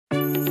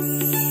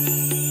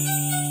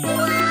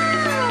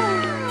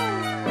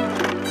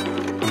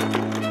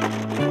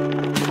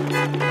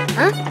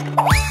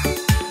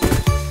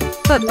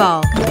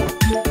football.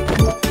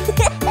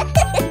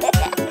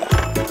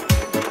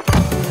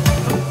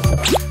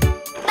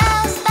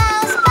 Bounce,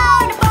 bounce,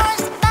 bounce,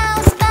 bounce,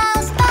 bounce,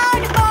 bounce,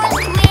 bounce, bounce.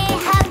 We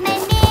have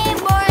many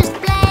boys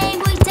playing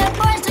with the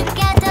boys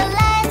together.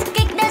 Let's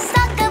kick the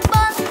soccer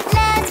ball.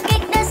 Let's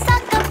kick the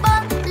soccer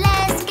ball.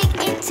 Let's kick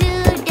it to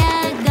the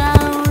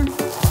goal.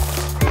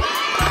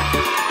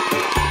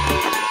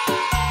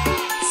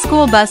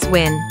 School bus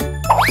win.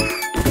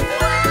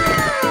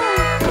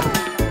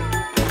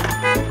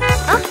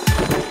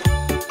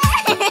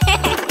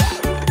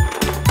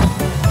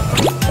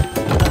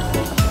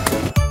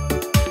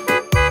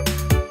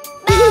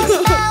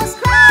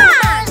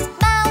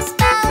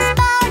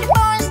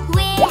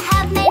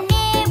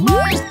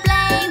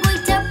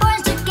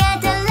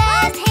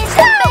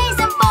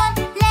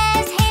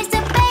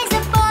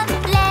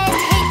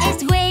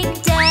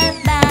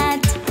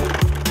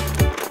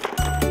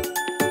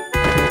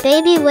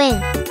 Baby win.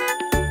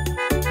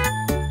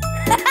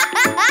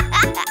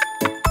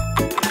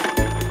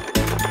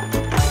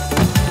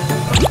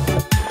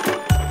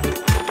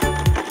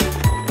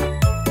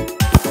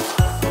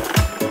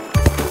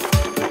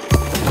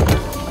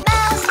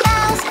 Bounce,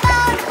 bounce,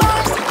 bounce,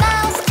 bounce,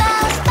 bounce,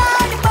 bounce,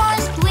 bounce,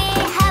 bounce. We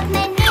have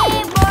many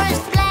boys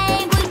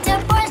playing with the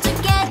boys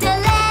together.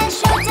 Let's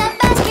shoot the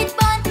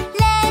basketball.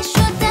 Let's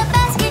shoot the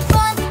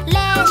basketball.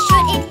 Let's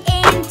shoot it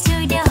into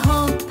the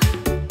hoop.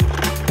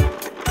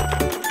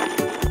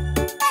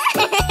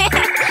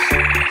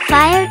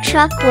 Fire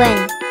truck win.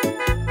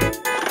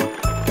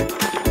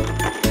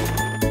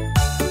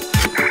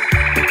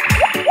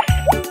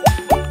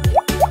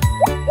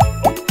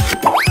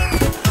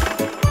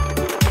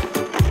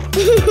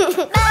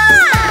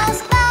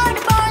 Bounce, bounce,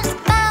 bounce,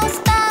 bounce,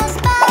 bounce,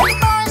 bounce,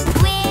 bounce.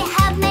 We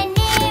have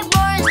many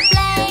boys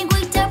playing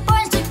with the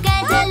boys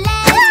together.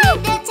 Let's hit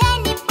the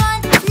tennis ball.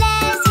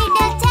 Let's hit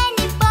the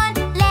tennis ball.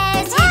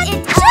 Let's hit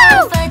it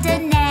over the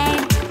net.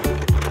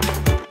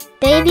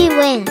 Baby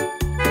win.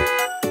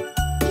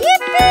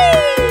 Yippee!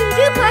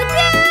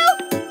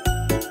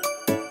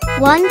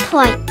 1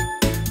 point.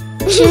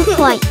 2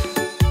 point.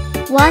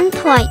 1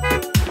 point.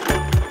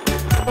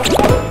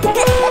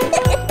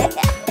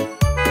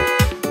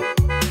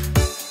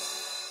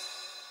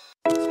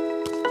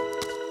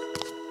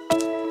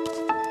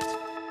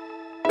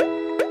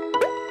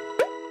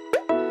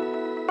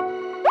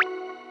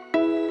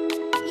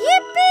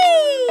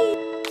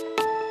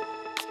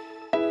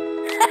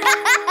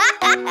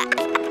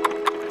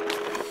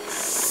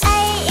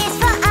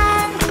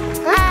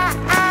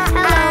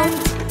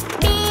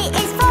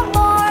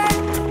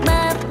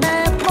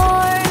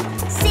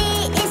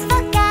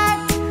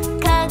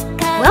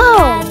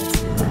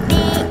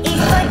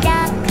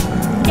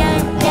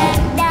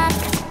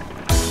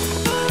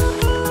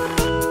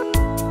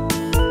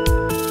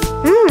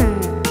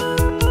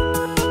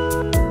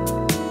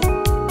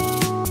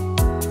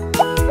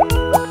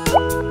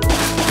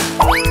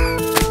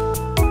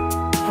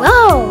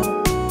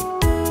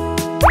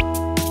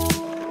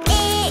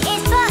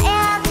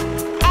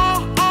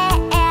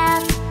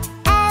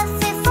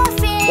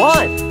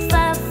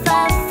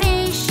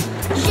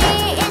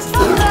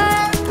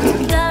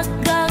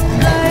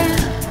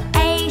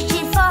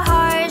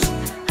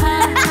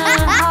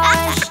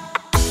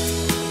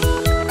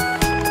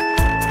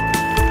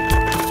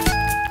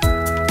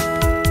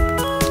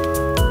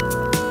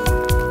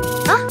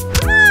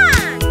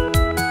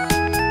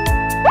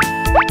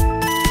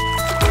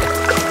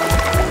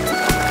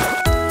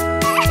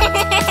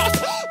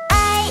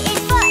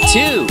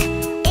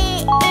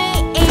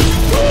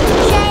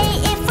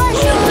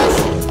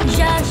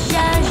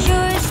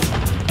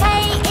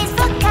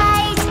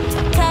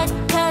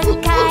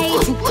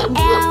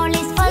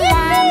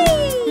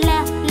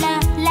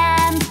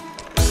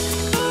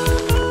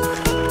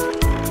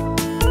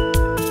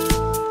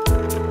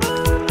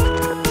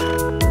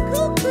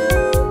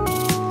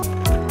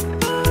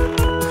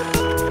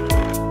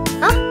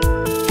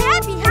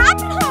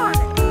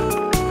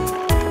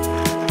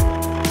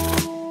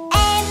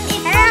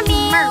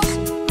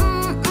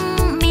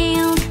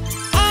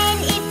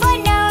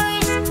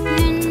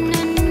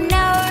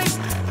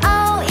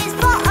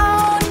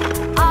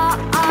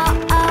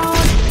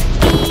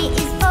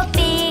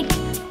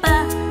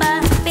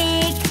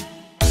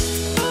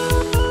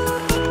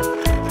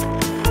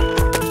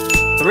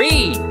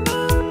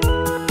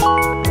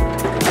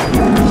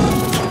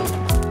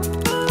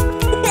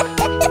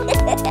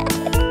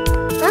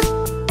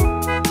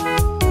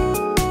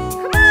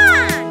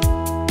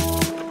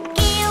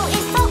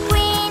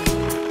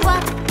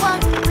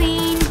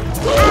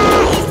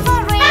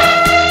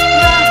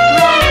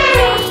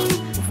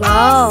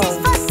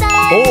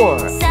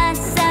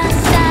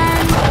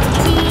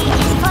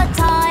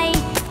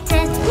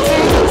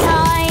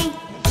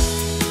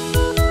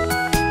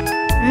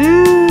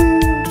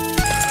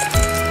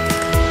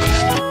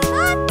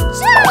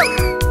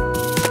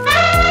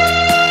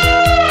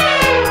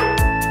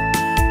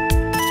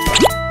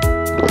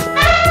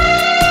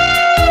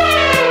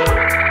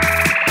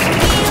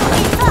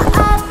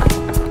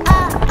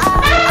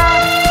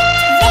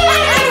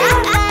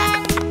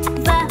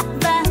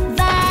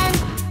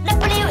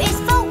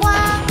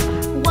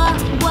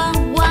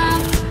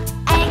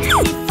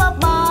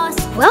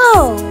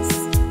 Whoa! 1,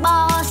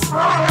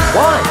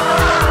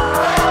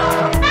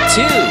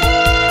 2,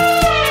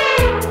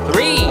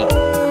 3,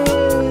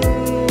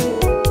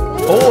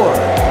 4,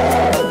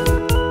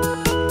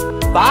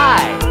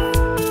 5,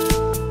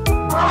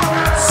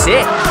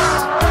 6,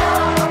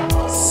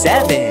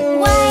 7,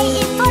 Y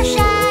is for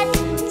shot.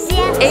 Z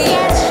 8,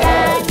 is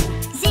shot.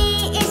 Z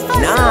is for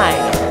 9,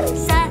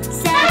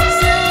 zoo.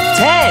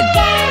 10.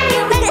 Can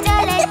you make the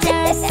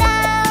letter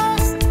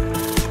sounds?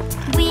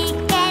 We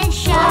can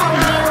show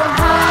you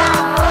how.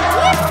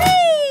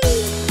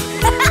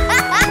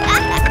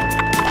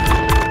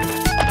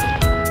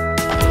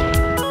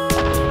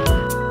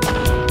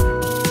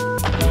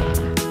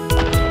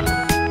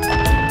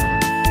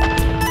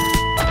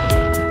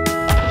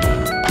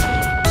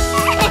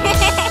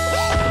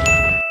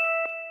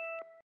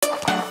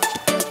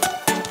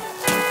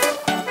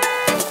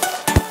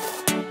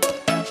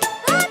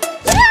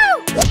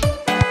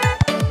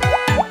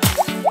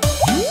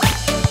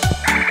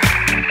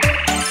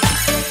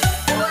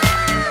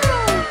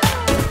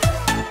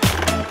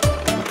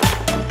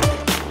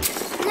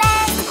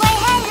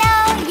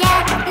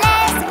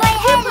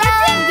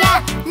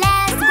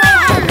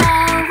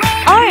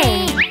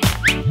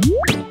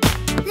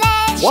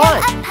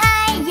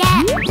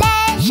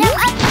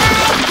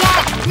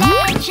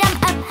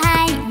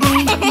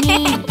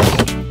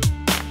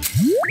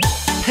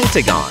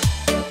 Pentagon.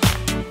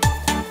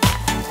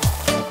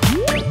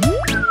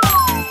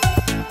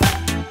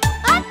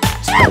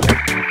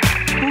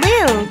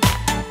 Blue.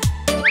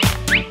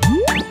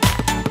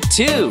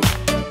 2,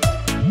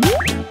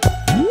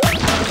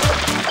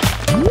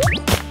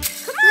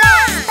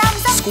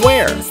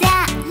 square.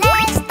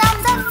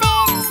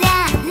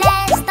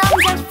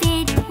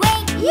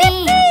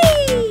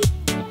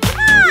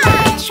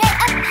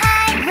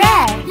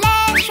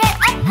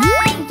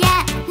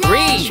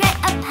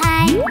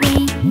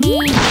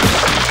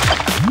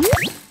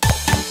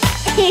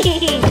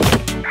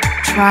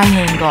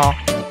 Triangle.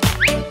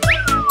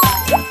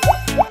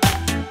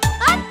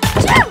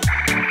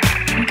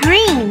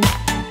 Green.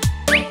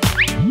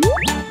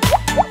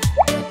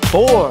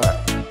 4,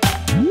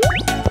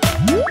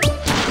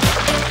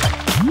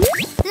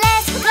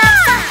 Let's clap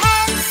the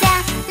hands, yeah.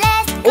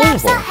 Let's clap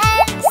the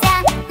hands, yeah.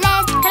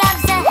 Let's clap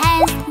the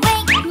hands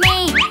with me.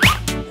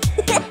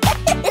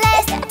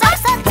 Let's touch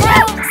the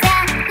toes,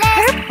 yeah.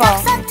 Let's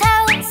touch the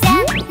toes,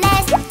 yeah.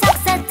 Let's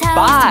touch the toes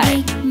 5,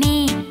 with me.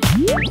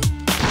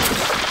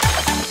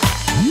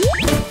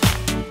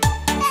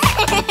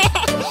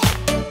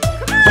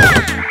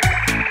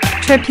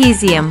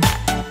 Trapezium.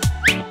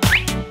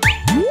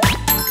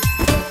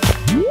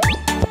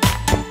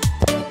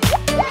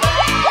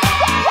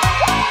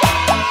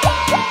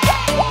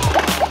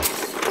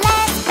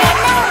 Let's spin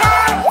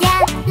around, yeah.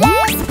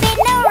 Let's spin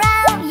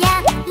around, yeah.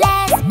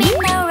 Let's spin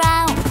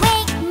around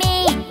with me.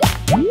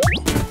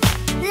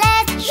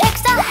 Let's shake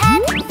the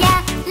head, yeah.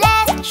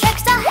 Let's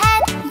shake the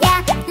head, yeah.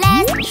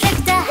 Let's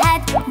shake the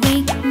head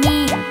with me.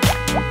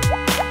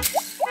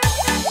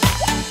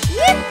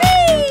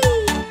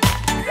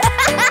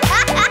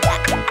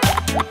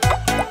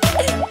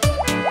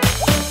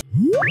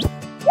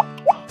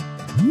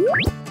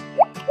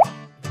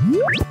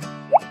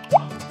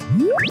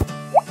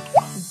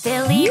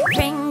 Billy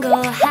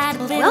Pringle had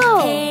a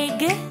little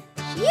pig.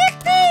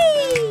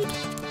 Yippee!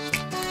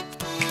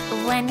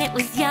 When it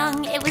was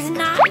young, it was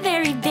not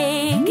very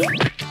big.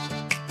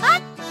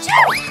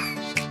 Achoo!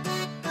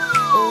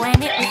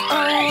 When it was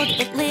old,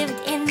 it lived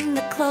in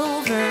the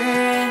clover.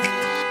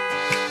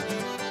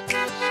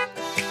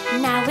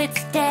 Now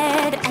it's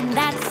dead, and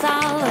that's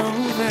all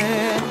over.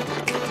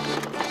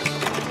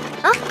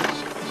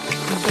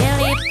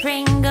 Billy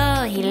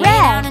Pringle, he lay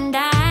down and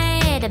died.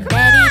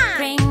 Betty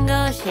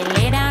Pringle, she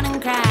lay down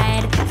and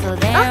cried. So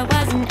there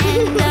was an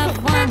end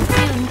of 1, 2,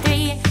 and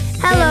 3.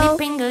 Billy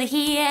Pringle,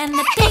 he and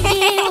the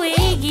piggy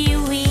wiggy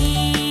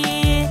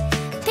wee.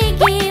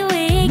 Piggy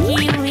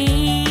wiggy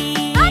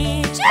wee.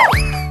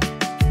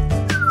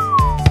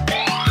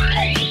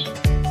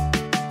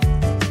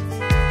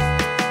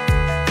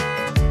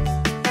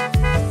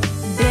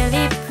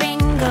 Billy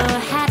Pringle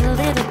had a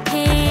little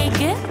pig.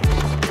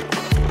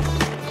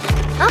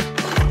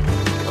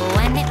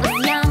 When it was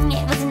young,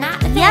 it was not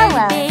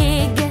very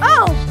big.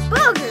 Oh,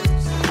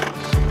 boogers!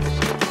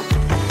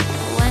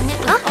 When it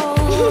was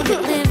old,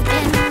 it lived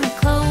in the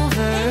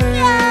clover.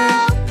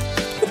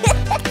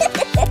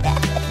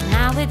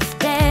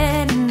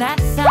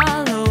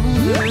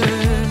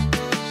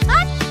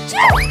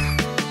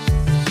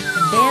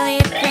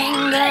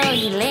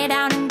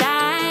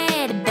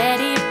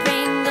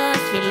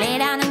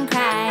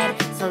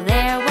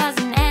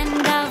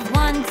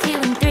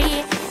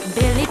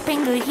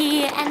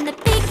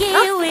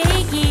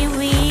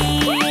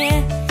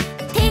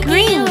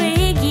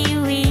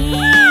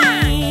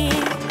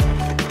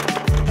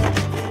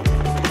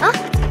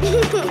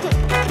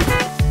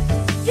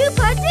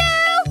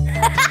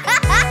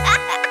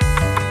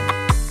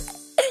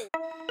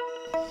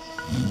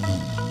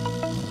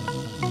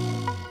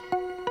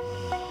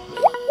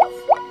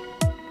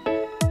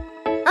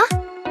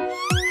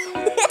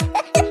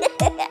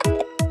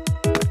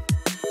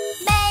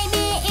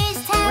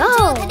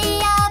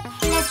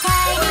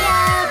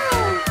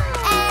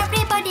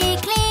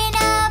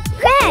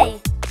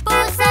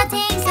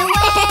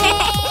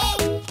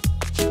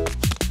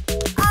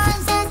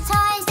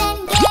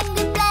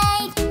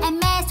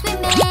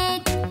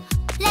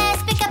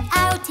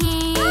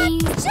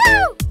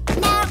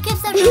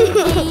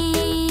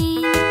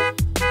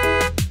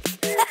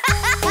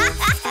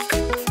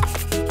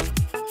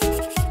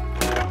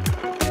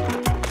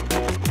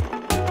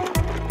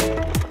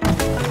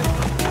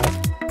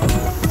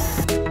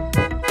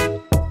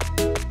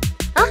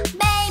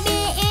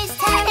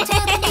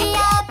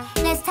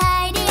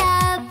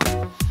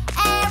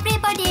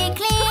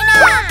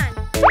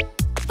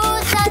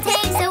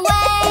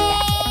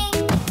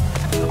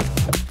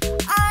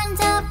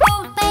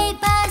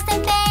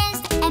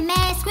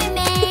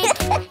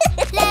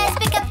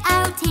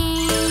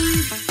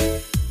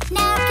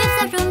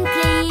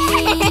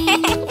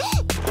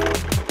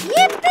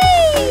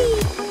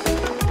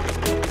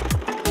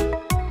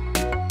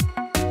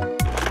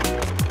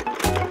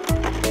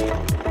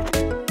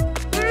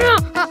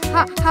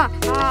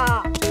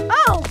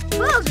 Oh,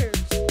 buzzers!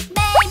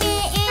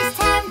 Baby, it's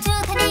time to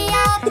tidy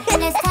up.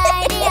 Let's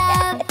tidy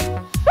up.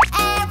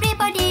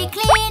 Everybody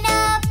clean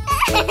up.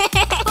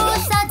 Put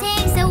some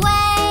things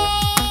away.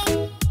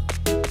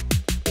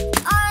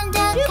 On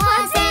the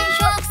cars and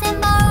trucks and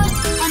boats,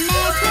 a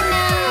mess we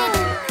made.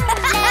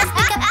 Let's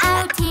pick up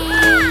our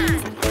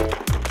things.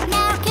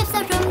 Now keep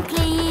the room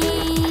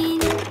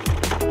clean.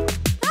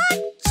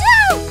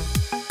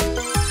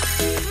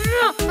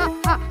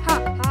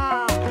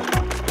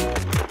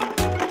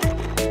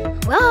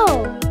 Whoa!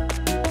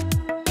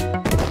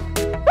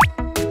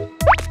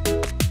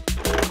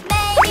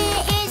 Baby,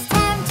 it's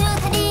time to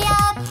tidy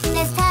up.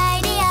 Let's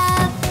tidy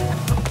up.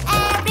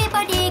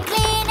 Everybody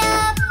clean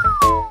up.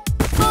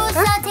 Put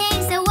some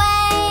things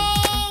away.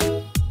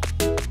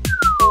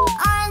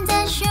 On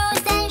the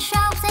shoes and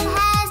shops and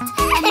hats,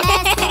 a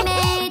mess we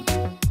made.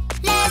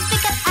 Let's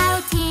pick up our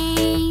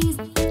things.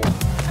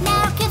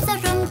 Now keep the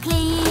room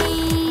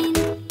clean.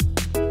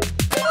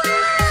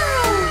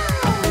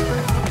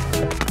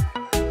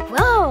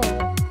 Whoa!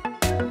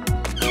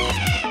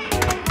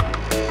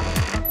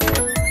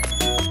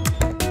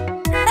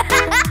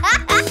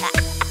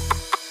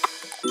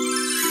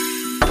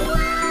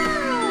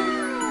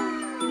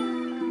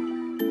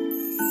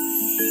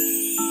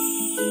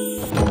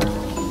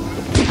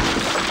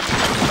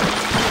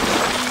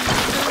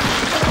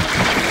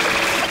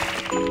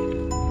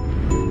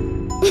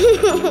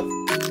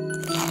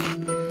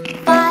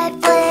 Five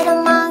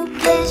little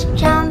monkeys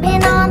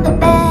jumping on the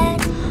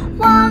bed.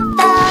 One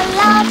fell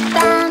up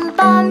and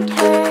bumped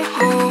her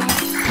head.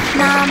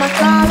 Mama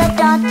called a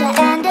doctor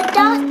and the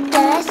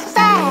doctor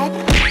said,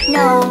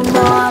 no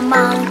more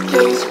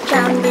monkeys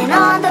jumping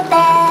on the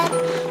bed.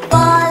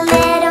 Four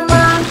little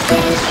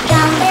monkeys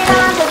jumping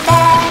on the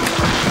bed.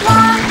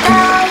 One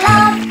fell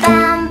up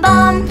and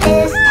bumped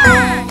his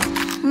head.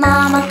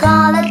 Mama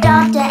called a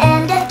doctor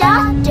and the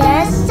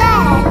doctor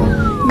said,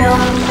 no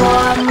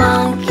more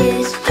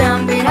monkeys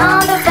jumping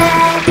on the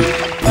bed.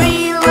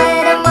 Three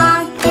little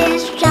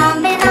monkeys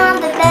jumping on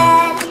the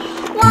bed.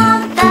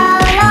 One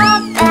fell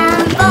up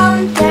and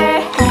bumped her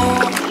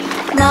head.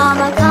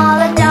 Mama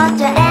called a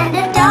doctor and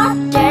the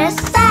doctor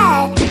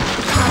said,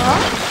 huh?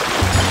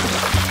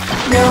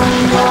 No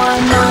more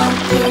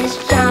monkeys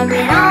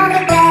jumping on the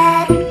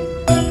bed.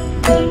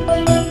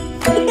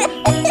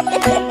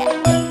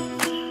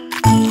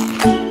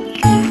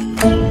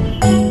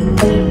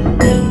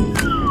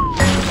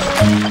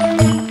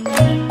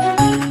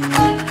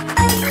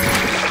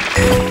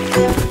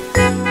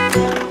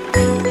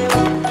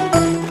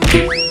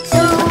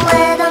 Two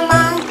little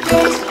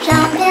monkeys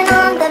jumping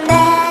on the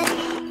bed.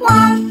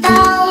 One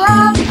fell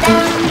up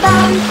and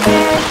bumped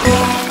her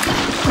head.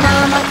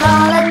 Mama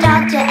called a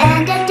doctor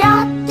and the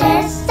doctor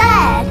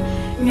said,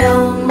 no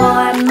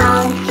more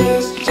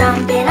monkeys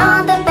jumping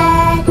on the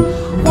bed.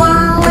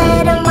 One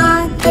little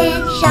monkey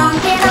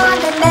jumping on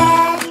the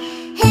bed.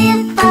 He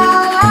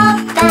fell up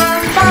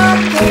and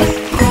bumped his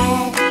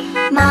head.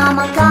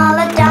 Mama called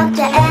a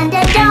doctor and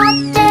the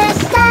doctor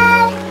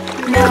said,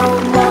 no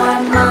more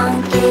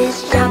monkeys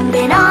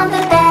jumping on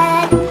the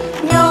bed.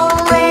 No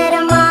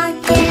little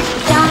monkeys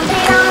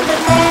jumping on the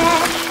bed.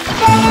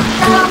 They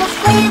fell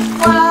asleep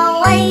while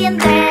laying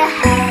their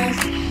heads.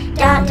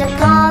 Doctor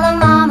called a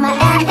mama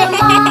and the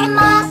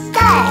mama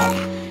said,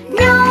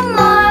 no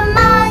more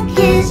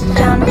monkeys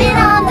jumping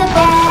on the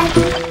bed.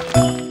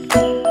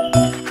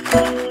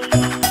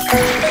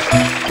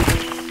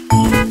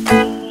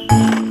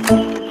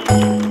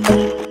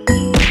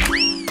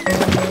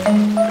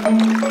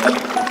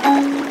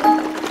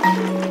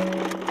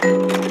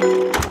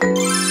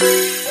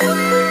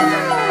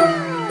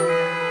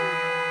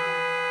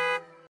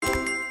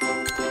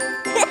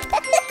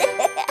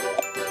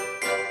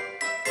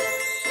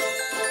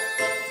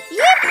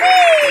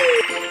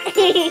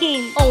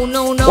 Oh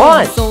no no,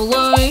 One. I'm so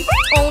late.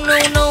 Oh no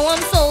no,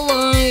 I'm so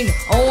late.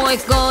 Oh, I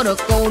gotta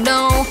go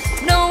now.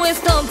 No, it's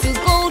time to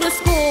go to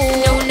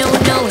school. No no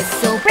no, it's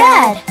so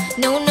bad.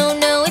 No no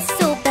no, it's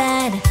so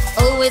bad.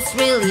 Oh, it's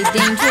really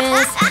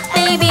dangerous.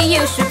 Maybe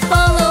you should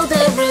follow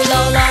the rule.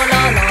 La la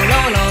la la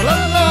la la la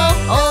la.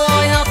 Oh,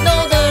 I have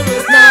know the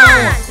rules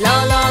now.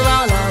 La la la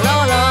la la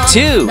la.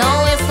 Two.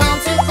 Now it's time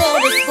to go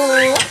to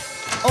school.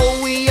 Oh,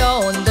 we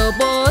are on the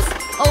bus.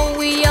 Oh,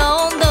 we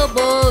are on the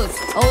bus.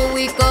 Oh,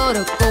 we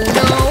gotta go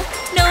now.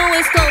 Now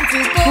it's time to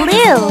go to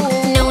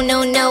school. No,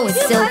 no, no, it's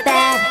so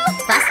bad.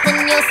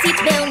 Fasten your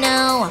seatbelt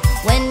now.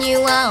 When you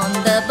are on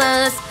the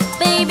bus,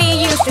 baby,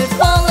 you should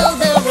follow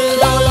the rule.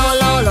 La la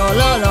la la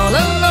la la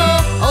la la.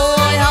 Oh,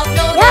 I have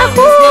no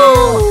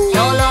rules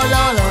now. La la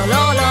la la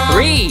la la.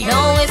 Three.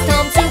 Now it's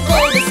time to go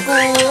to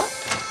school.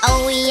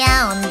 Oh, we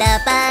are on the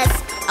bus.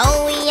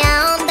 Oh, we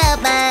are on the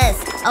bus.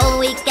 Oh,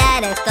 we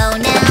gotta go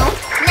now.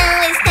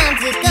 Now it's time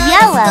to go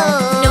to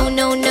school. No,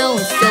 no, no,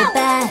 it's so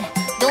bad.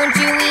 Don't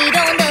you eat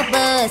on the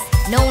bus.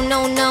 No,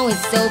 no, no,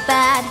 it's so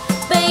bad.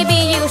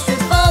 Baby, you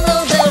should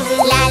follow the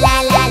rules. La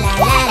la la la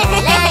la la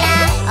la la.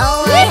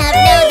 Oh, I have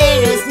know the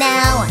rules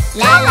now.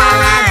 La la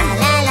la la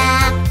la la.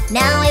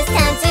 Now it's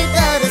time to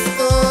go to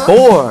school.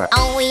 Four.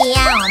 Oh, we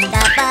are on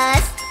the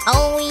bus.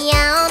 Oh, we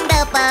are on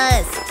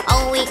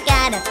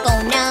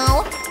go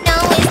now.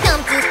 Now it's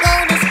time to go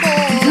to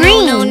school.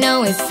 Green. No,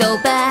 no, it's so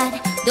bad.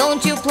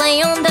 Don't you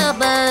play on the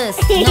bus.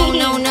 No,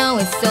 no, no,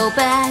 it's so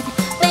bad.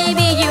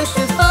 Baby, you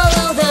should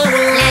follow the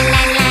rules. La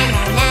la la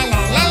la la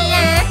la la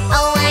la.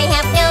 Oh, I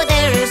have know the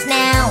rules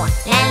now.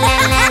 La la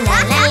la la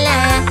la la.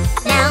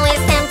 Now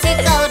it's time to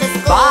go to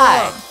school.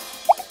 5.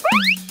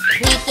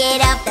 We get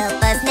off the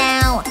bus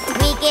now.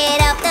 We get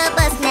off the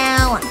bus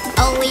now.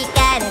 Oh, we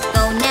gotta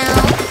go now.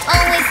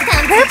 Oh, it's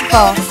time to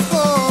go to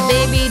school.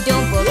 Baby,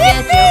 don't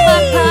forget your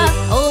backpack.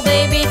 Oh,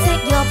 baby,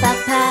 take your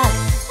backpack.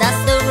 That's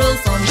the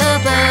rules on the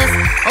bus.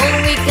 Oh,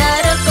 we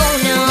gotta go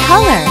now.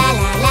 Color. La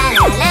la la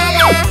la la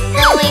la.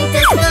 Going to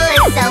school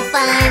is so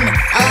fun.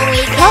 Oh, we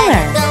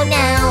gotta go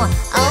now.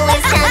 Oh,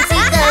 it's time to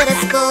go to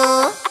school.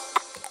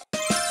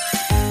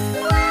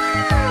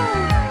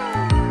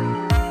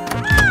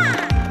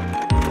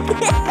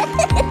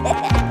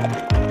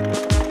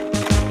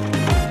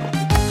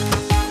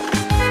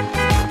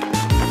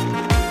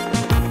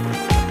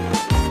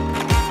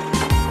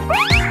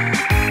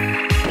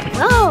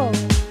 Oh.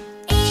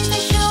 If the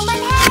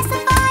showman has a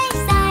voice,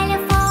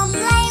 xylophone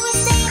play with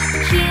sing.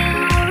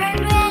 Children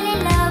really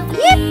love it.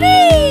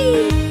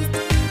 Yippee!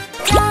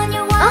 Don't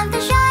you want to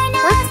join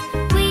us?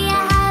 We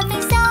are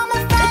having so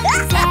much fun.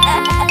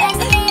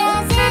 Let's hear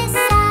this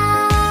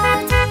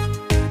sound.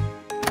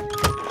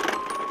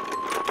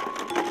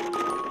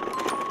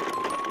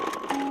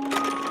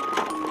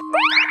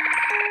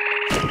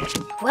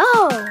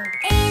 Whoa.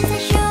 If the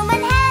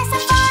showman has a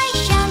voice,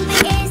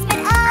 jumping is but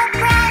a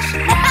brush.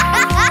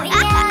 Now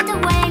in the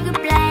way we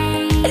play.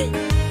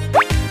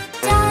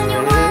 Don't you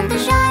want to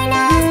join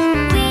us?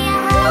 We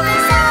are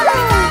having so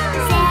much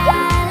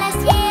fun.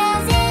 Let's hear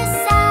this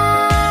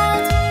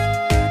sound.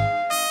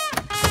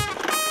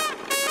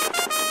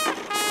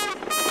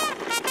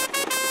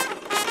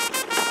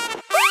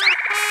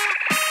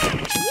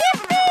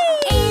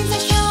 If the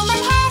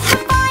showman has a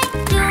voice,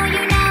 do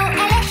you know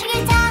electric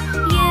guitar?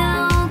 You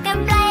can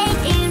play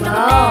it in the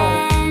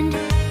band.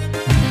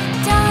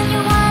 Don't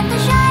you want to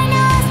join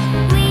us?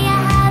 We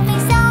are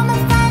having so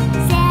much fun.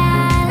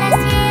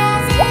 Let's hear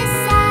this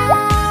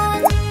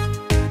sound.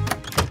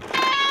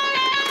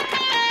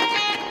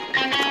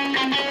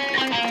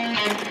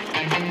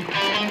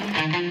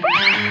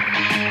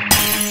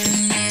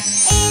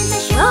 If the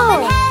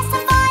showman has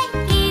a voice,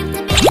 give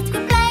the beat, we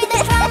play the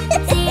drum.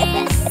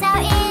 This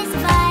sound is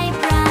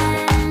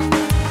vibrant.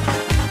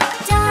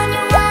 Don't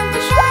you want to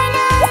join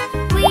us?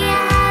 We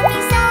are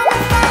having so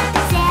much fun.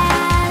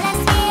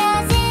 Let's hear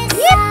this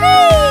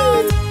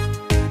sound.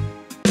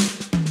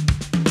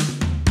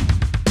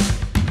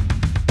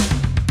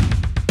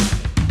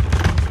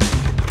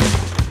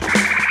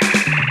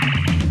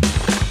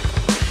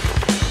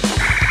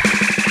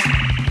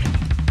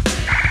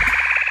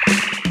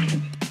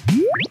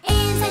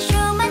 If the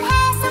showman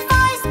has a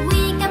voice,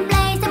 we can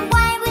play them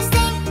while we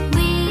sing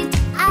with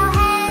our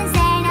hands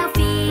and our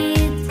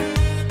feet.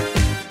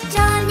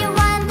 Don't you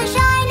want to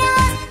join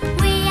us?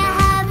 We are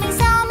having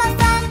so much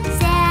fun.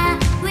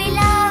 We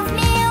love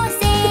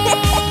music.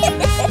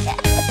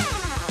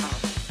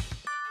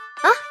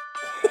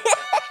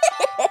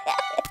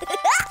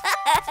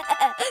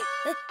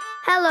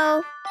 Hello.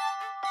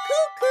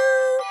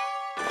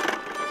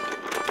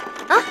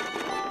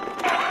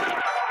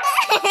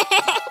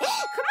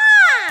 Come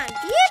on.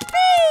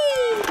 Yippee!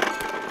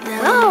 The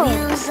Whoa.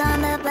 wheels on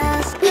the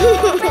bus go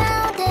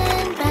round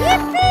and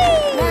round,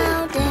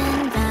 round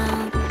and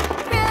round,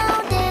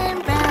 round and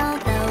round.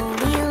 The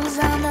wheels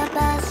on the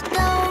bus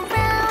go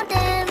round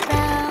and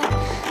round,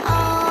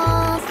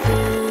 all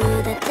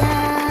through the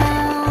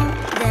town.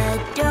 The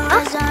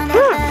doors on the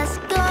bus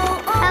go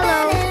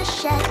open and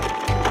shut,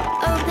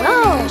 open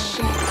and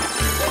shut,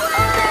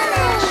 open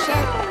and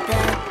shut.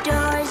 The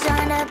doors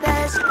on the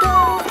bus go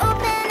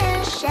open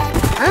and shut.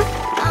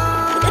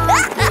 All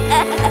through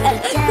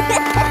the town.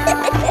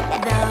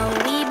 The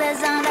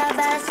weavers on the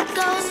bus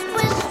go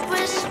swish,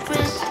 swish,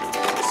 swish,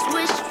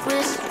 swish,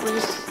 swish,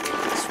 swish,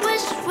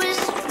 swish,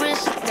 swish,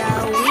 swish. The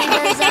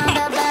weavers on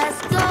the bus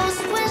go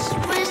swish,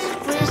 swish,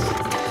 swish,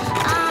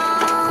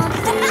 all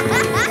through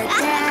the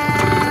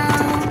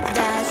town.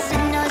 The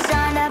signals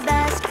on the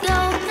bus go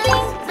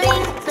blink,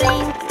 blink,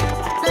 blink,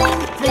 blink,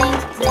 blink,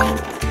 blink,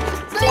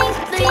 blink,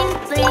 blink,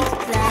 blink.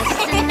 The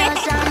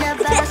signals on the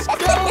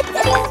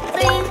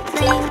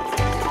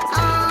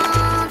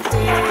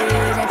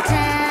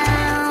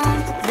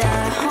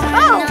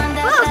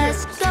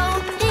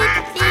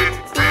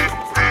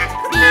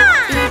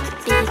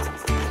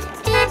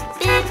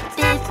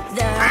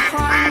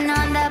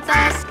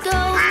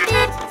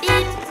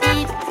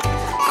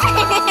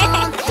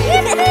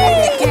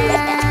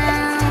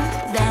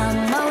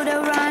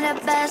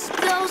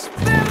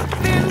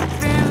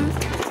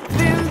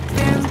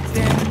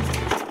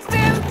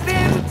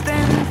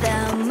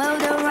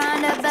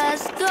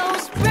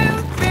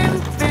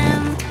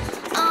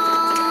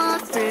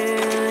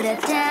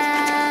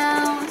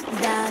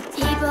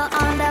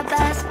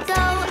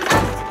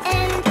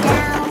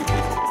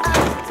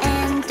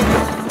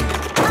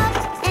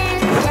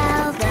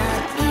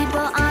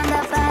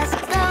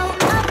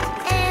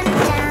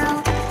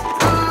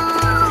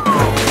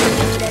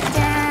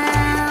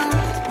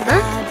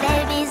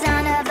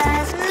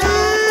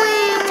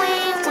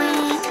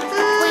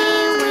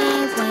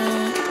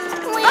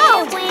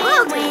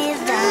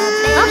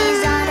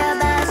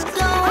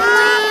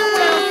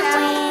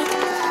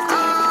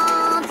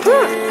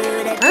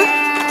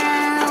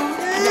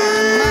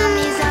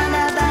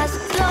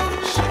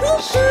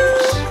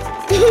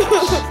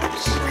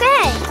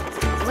Okay.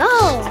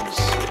 Whoa.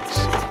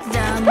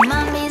 The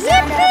mummies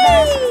on the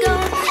bus go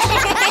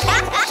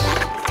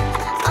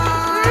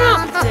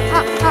on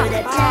through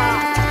the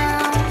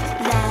town.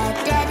 The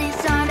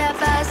daddies on the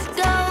bus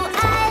go.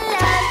 I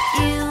love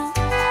you,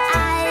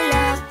 I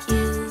love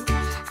you,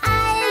 I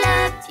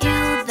love you.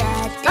 The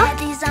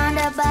daddies on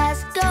the bus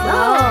go. I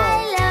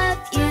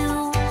love you.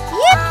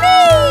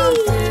 Yippee!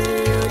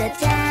 Through the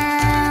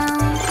town.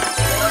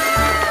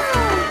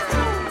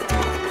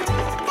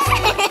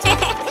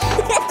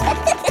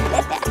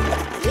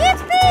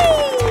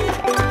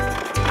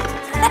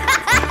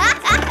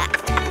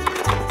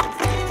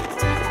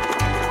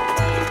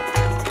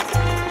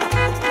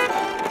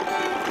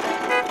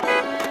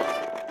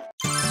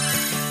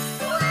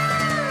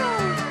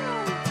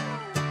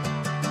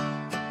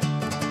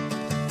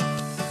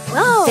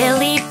 Whoa.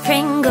 Billy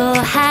Pringle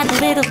had a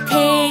little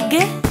pig.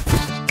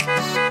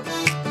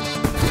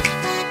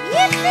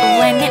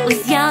 When it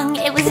was young,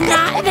 it was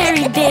not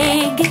very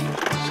big.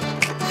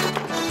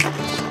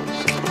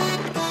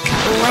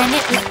 When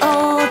it was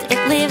old, it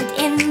lived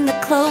in the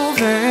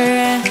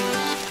clover.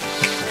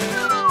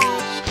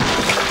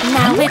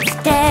 Now it's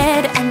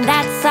dead, and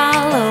that's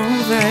all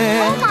over.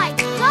 Oh my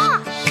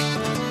gosh.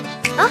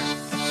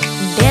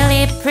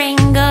 Billy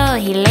Pringle,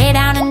 he lay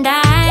down and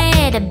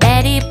died.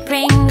 Betty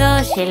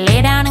Pringle, she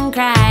lay down and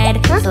cried.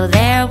 So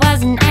there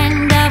was an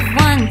end of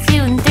 1,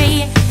 2, and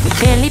 3.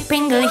 Billy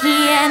Pringle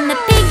here and the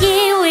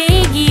piggy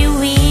wiggy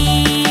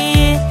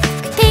wee.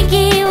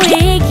 Piggy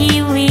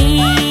wiggy wee.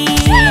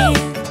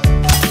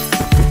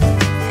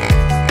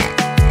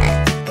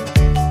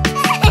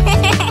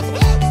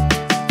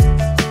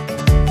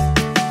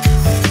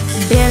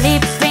 Billy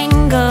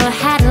Pringle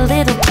had a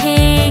little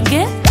pig.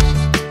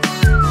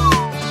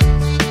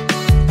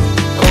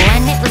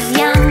 When it was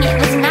young, it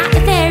was not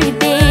very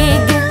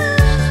big.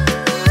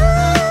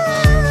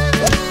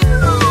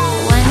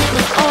 When it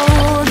was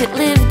old, it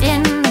lived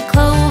in the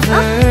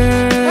clover.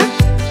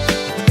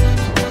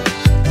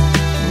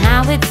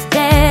 Now it's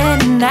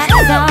dead, and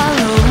that's all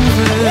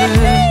over.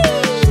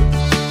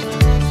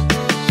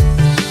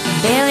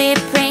 Billy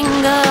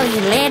Pringle, he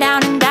lay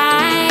down and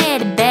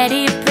died.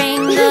 Betty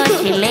Pringle,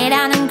 she lay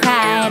down and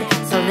cried.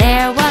 So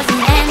there was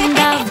an end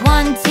of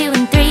 1, 2,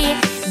 and 3.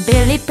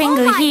 Billy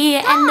Pringle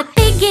here and the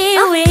piggy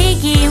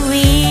wiggy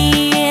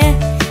wee.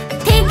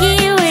 Piggy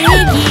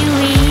wiggy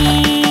wee.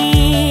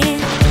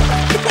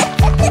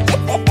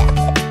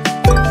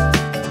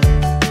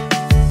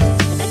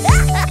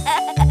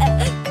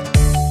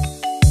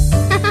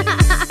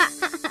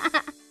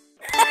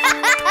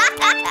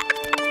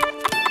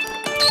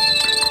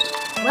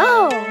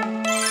 Whoa.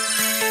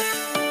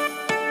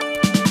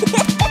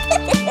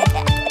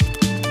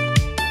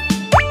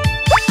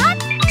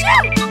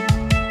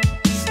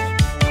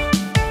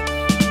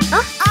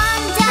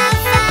 On the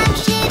farm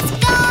she's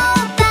go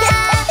ba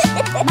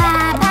ba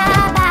ba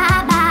ba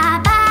ba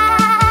ba.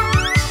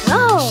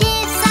 Whoa.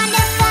 She's on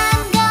the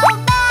farm go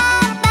ba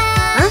ba.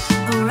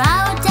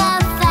 Around the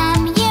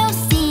farm you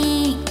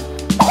see.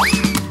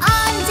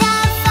 On the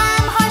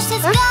farm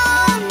horses go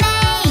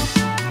neigh.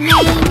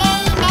 Neigh,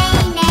 neigh,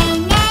 neigh, neigh,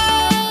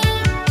 neigh.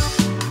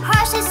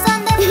 Horses on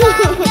the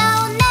farm go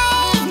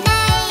neigh,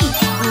 neigh.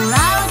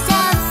 Around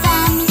the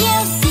farm you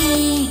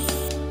see.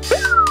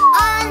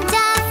 On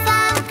the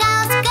farm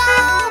cows go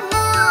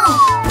moo.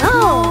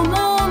 Whoa.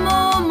 Moo,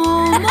 moo, moo,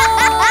 moo.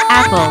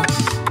 Apple.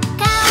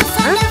 Cows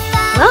on the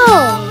farm Whoa.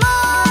 go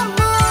moo,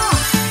 moo.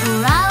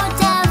 Around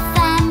the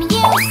farm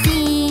you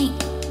see.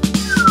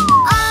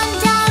 On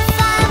the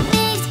farm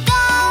pigs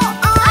go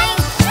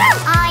oink.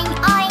 Oink,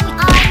 oink,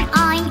 oink,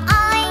 oink,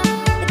 oink.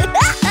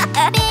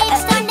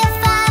 Pigs on the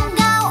farm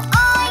go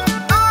oink,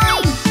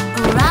 oink.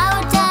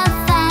 Around the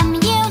farm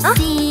you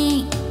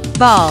see.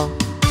 Ball.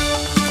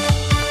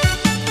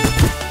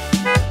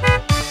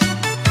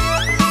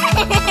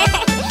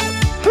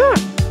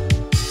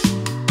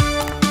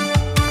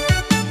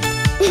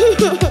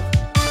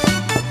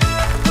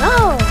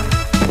 Whoa.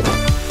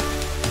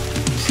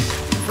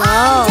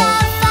 On the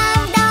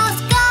farm dogs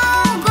go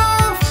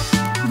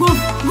woof.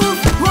 Woof,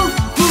 woof,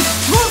 woof,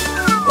 woof,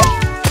 woof.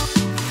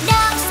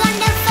 Dogs on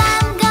the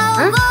farm go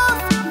woof,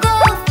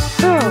 woof.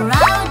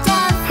 Around the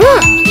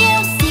farm you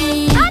see.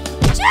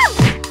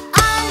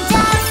 On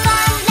the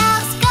farm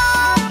dogs go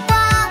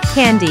quack.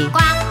 Candy.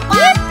 Quack,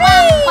 quack,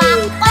 quack,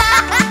 quack, quack.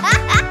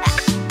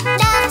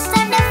 Dogs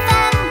on the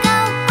farm go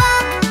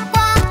quack,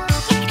 quack.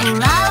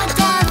 Around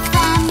the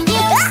farm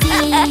you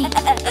see.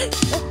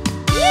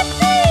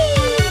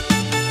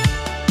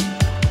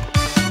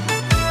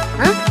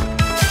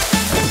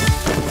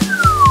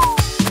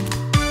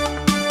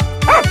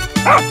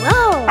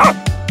 Whoa.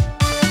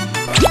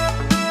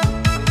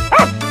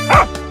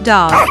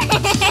 Dog. On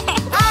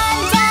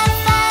the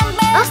farm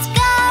birds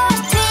go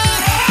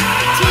tweet.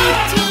 Tweet,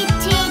 tweet,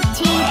 tweet,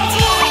 tweet,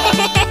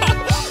 tweet.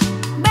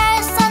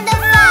 Birds on the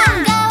farm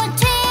go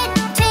tweet,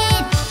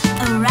 tweet.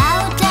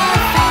 Around the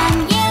farm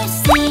you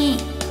see.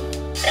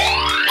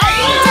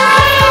 On the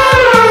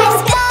farm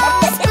mice go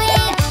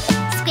squeak.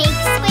 Squeak,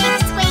 squeak,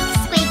 squeak,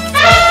 squeak,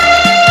 squeak.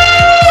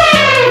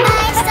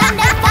 Mice on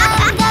the farm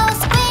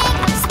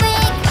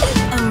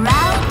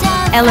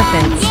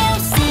Elephants.